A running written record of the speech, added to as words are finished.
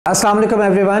अस्सलाम वालेकुम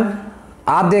एवरीवन,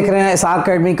 आप देख रहे हैं ISHAQ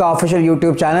अकेडमी का ऑफिशियल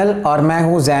यूट्यूब चैनल और मैं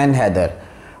हूं जैन हैदर।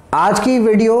 आज की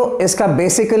वीडियो इसका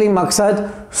बेसिकली मकसद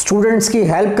स्टूडेंट्स की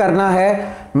हेल्प करना है।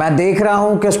 मैं देख रहा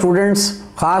हूं कि स्टूडेंट्स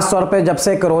ख़ास तौर पे जब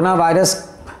से कोरोना वायरस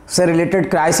से रिलेटेड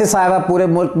क्राइसिस आया हुआ पूरे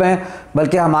मुल्क में,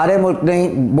 बल्कि हमारे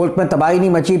मुल्क में तबाही नहीं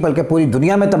मची बल्कि पूरी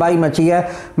दुनिया में तबाही मची है।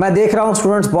 मैं देख रहा हूँ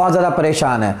स्टूडेंट्स बहुत ज़्यादा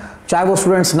परेशान हैं, चाहे वो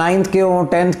स्टूडेंट्स 9th के हों,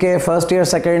 10th के, first year,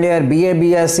 second year, BA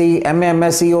BSc MA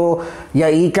MSc हो या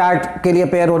ECAT के लिए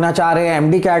पेयर होना चाह रहे हैं,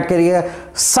 MD CAT के लिए,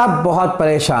 सब बहुत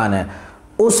परेशान हैं।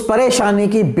 उस परेशानी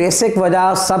की बेसिक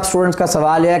वजह सब स्टूडेंट्स का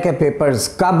सवाल है कि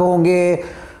पेपर्स कब होंगे,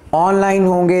 ऑनलाइन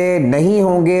होंगे, नहीं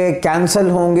होंगे, कैंसिल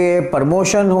होंगे,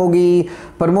 प्रमोशन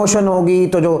होगी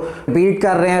तो जो रिपीट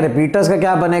कर रहे हैं रिपीटर्स का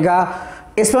क्या बनेगा।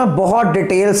 इसमें बहुत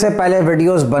डिटेल से पहले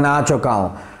वीडियोस बना चुका हूं।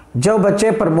 जो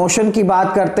बच्चे प्रमोशन की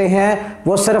बात करते हैं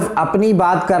वो सिर्फ अपनी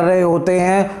बात कर रहे होते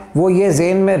हैं, वो ये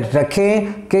ज़हन में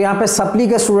रखें कि यहाँ पे सप्ली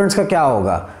के स्टूडेंट्स का क्या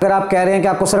होगा। अगर आप कह रहे हैं कि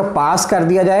आपको सिर्फ पास कर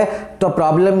दिया जाए तो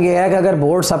प्रॉब्लम ये है कि अगर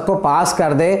बोर्ड सबको पास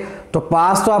कर दे तो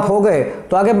पास तो आप हो गए,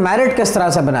 तो आगे मेरिट किस तरह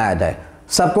से बनाया जाए।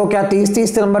 सबको क्या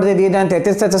 30-30 नंबर दे दिए जाएं,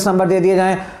 33-33 नंबर दे दिए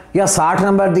जाएं, या 60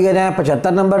 नंबर दिए जाएं,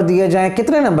 75 नंबर दिए जाएं,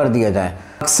 कितने नंबर दिए जाएं।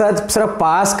 मकसद सिर्फ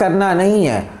पास करना नहीं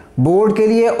है, बोर्ड के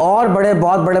लिए और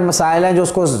बहुत बड़े मसाइल हैं जो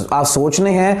उसको आप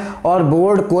सोचने हैं। और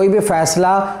बोर्ड कोई भी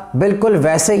फैसला बिल्कुल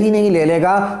वैसे ही नहीं ले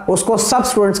लेगा, उसको सब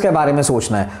स्टूडेंट्स के बारे में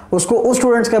सोचना है। उसको उस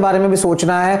स्टूडेंट्स के बारे में भी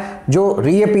सोचना है जो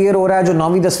रीअपीयर हो रहा है, जो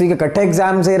 9वीं 10वीं के इकट्ठे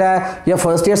एग्जाम्स दे रहा है, या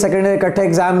फर्स्ट ईयर सेकेंड ईयर इकट्ठे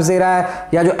एग्जाम्स दे रहा है,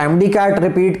 या जो MD CAT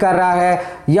रिपीट कर रहा है,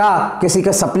 या किसी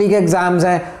के सप्ली के एग्जाम्स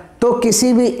हैं। तो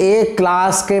किसी भी एक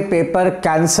क्लास के पेपर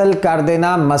कैंसिल कर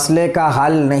देना मसले का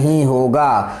हल नहीं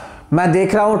होगा। मैं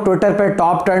देख रहा हूं ट्विटर पे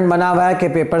टॉप ट्रेंड बना हुआ है कि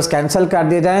पेपर्स कैंसिल कर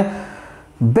दिए जाएं।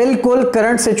 बिल्कुल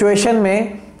करंट सिचुएशन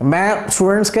में मैं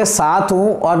स्टूडेंट्स के साथ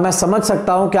हूं और मैं समझ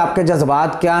सकता हूं कि आपके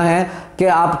जज्बात क्या हैं, कि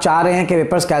आप चाह रहे हैं कि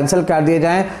पेपर्स कैंसिल कर दिए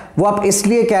जाएं। वो आप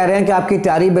इसलिए कह रहे हैं कि आपकी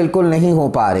तैयारी बिल्कुल नहीं हो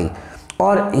पा रही,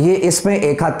 और ये इसमें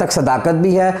एक हद तक सदाकत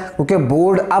भी है क्योंकि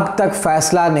बोर्ड अब तक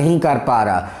फैसला नहीं कर पा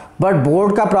रहा। बट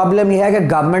बोर्ड का प्रॉब्लम यह है कि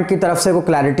गवर्नमेंट की तरफ से कोई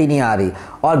क्लैरिटी नहीं आ रही,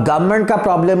 और गवर्नमेंट का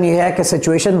प्रॉब्लम यह है कि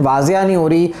सिचुएशन वाजिया नहीं हो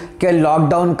रही कि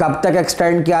लॉकडाउन कब तक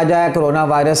एक्सटेंड किया जाए। कोरोना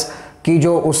वायरस की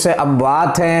जो उससे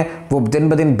अमवात हैं वो दिन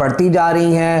ब दिन बढ़ती जा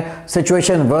रही हैं,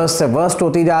 सिचुएशन वर्स्ट से वर्स्ट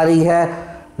होती जा रही है।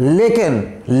 लेकिन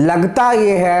लगता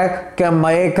यह है कि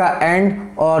मई का एंड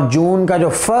और जून का जो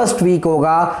फर्स्ट वीक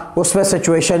होगा उसमें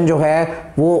सिचुएशन जो है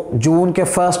वो जून के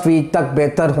फर्स्ट वीक तक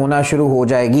बेहतर होना शुरू हो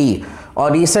जाएगी।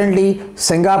 और रिसेंटली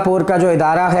सिंगापुर का जो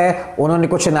इदारा है उन्होंने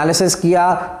कुछ एनालिसिस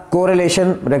किया,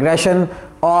 कोरिलेशन, रिग्रेशन,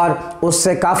 और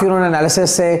उससे काफ़ी उन्होंने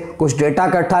एनालिसिस से कुछ डेटा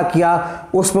इकट्ठा किया।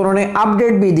 उस पर उन्होंने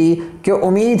अपडेट भी दी कि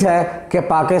उम्मीद है कि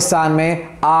पाकिस्तान में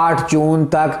 8 जून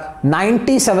तक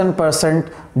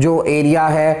 97% जो एरिया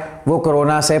है वो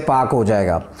कोरोना से पाक हो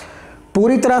जाएगा।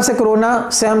 पूरी तरह से कोरोना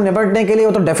से हम निपटने के लिए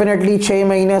वो तो डेफिनेटली 6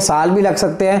 महीने, साल भी लग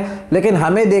सकते हैं, लेकिन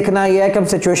हमें देखना यह है कि हम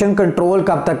सिचुएशन कंट्रोल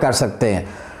कब तक कर सकते हैं।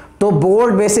 तो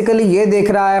बोर्ड बेसिकली ये देख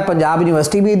रहा है, पंजाब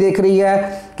यूनिवर्सिटी भी देख रही है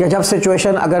कि जब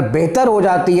सिचुएशन अगर बेहतर हो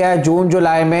जाती है जून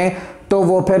जुलाई में तो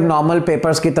वो फिर नॉर्मल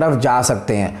पेपर्स की तरफ जा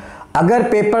सकते हैं। अगर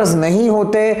पेपर्स नहीं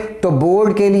होते तो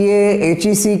बोर्ड के लिए,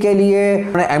 HEC के लिए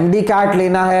MD CAT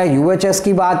लेना है, UHS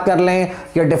की बात कर लें,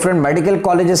 या डिफरेंट मेडिकल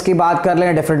कॉलेजेस की बात कर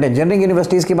लें, डिफरेंट इंजीनियरिंग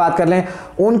यूनिवर्सिटीज़ की बात कर लें,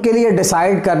 उनके लिए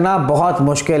डिसाइड करना बहुत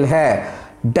मुश्किल है।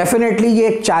 डेफिनेटली ये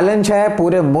एक चैलेंज है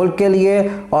पूरे मुल्क के लिए,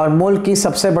 और मुल्क की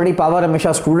सबसे बड़ी पावर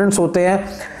हमेशा स्टूडेंट्स होते हैं।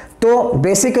 तो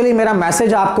बेसिकली मेरा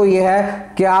मैसेज आपको ये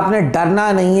है कि आपने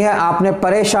डरना नहीं है, आपने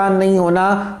परेशान नहीं होना,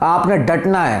 आपने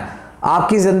डटना है।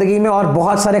 आपकी ज़िंदगी में और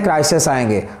बहुत सारे क्राइसिस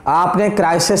आएंगे, आपने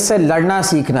क्राइसिस से लड़ना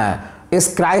सीखना है।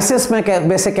 इस क्राइसिस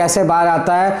में से कैसे बाहर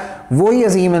आता है वही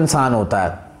अजीम इंसान होता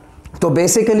है। तो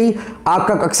बेसिकली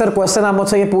आपका अक्सर क्वेश्चन आप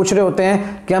मुझसे ये पूछ रहे होते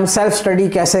हैं कि हम सेल्फ स्टडी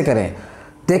कैसे करें।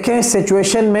 देखें,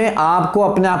 सिचुएशन में आपको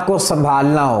अपने आप को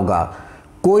संभालना होगा।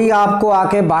 कोई आपको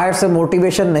आके बाहर से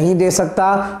मोटिवेशन नहीं दे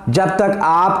सकता जब तक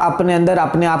आप अपने अंदर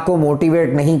अपने आप को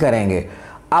मोटिवेट नहीं करेंगे।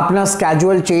 अपना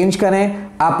स्केड्यूल चेंज करें,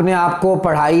 अपने आप को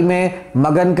पढ़ाई में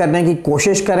मगन करने की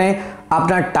कोशिश करें,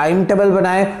 अपना टाइम टेबल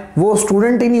बनाएं। वो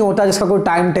स्टूडेंट ही नहीं होता जिसका कोई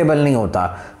टाइम टेबल नहीं होता।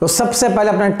 तो सबसे पहले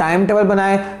अपना टाइम टेबल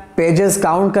बनाएं, पेजेस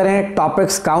काउंट करें,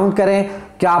 टॉपिक्स काउंट करें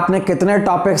कि आपने कितने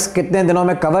टॉपिक्स कितने दिनों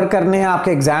में कवर करने हैं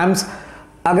आपके एग्जाम्स।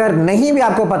 अगर नहीं भी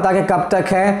आपको पता कि कब तक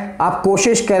है, आप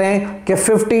कोशिश करें कि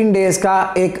 15 डेज का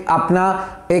अपना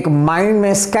एक माइंड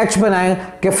में स्केच बनाएं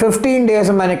कि 15 डेज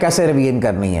में मैंने कैसे रिवीजन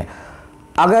करनी है।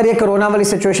 अगर ये कोरोना वाली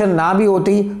सिचुएशन ना भी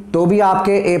होती तो भी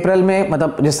आपके अप्रैल में,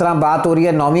 मतलब जिस तरह बात हो रही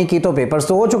है 9वीं की, तो पेपर्स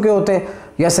तो हो चुके होते,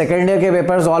 या सेकेंड ईयर के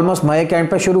पेपर्स ऑलमोस्ट मई के एंड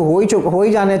पर शुरू हो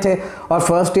ही जाने थे, और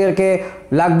फर्स्ट ईयर के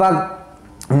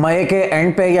लगभग मई के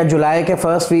एंड पे या जुलाई के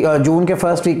फर्स्ट वीक, जून के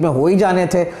फर्स्ट वीक में हो ही जाने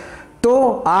थे,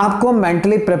 तो आपको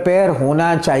मेंटली प्रिपेयर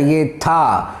होना चाहिए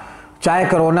था, चाहे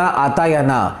कोरोना आता या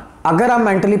ना। अगर आप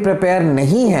मेंटली प्रिपेयर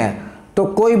नहीं हैं तो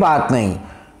कोई बात नहीं,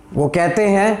 वो कहते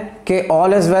हैं कि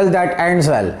all is well that ends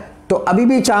well. तो अभी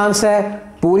भी चांस है,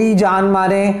 पूरी जान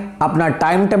मारें, अपना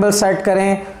टाइम टेबल सेट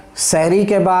करें। सहरी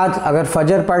के बाद अगर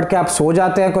फजर पढ़ के आप सो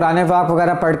जाते हैं कुरान पाक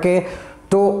वगैरह पढ़ के,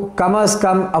 तो कम से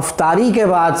कम अफ्तारी के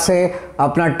बाद से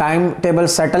अपना टाइम टेबल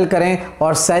सेटल करें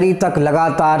और सहरी तक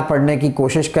लगातार पढ़ने की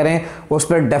कोशिश करें। उस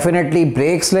पर डेफिनेटली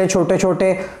ब्रेक्स लें छोटे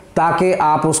छोटे, ताकि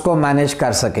आप उसको मैनेज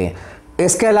कर सकें।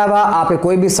 इसके अलावा आपके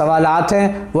कोई भी सवालात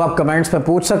हैं वो आप कमेंट्स पे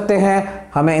पूछ सकते हैं।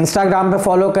 हमें इंस्टाग्राम पे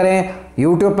फॉलो करें,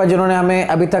 यूट्यूब पर जिन्होंने हमें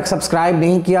अभी तक सब्सक्राइब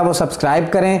नहीं किया वो सब्सक्राइब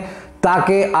करें,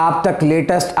 ताकि आप तक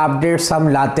लेटेस्ट अपडेट्स हम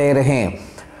लाते रहें।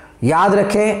 याद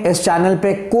रखें, इस चैनल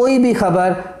पे कोई भी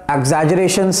खबर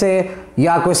एग्जैजरेशन से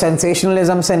या कोई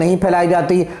सेंसेशनलिज्म से नहीं फैलाई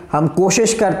जाती। हम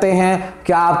कोशिश करते हैं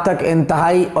कि आप तक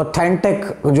इंतहाई ऑथेंटिक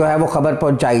जो है वो खबर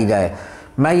पहुंचाई जाए।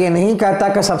 मैं ये नहीं कहता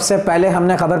कि सबसे पहले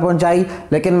हमने खबर पहुंचाई,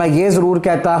 लेकिन मैं ये ज़रूर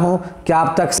कहता हूं कि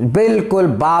आप तक बिल्कुल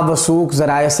बावसूख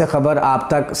ज़राए से खबर, आप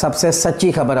तक सबसे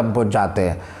सच्ची खबर हम पहुंचाते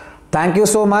हैं। Thank you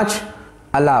so much.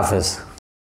 अल्लाह हाफिज़।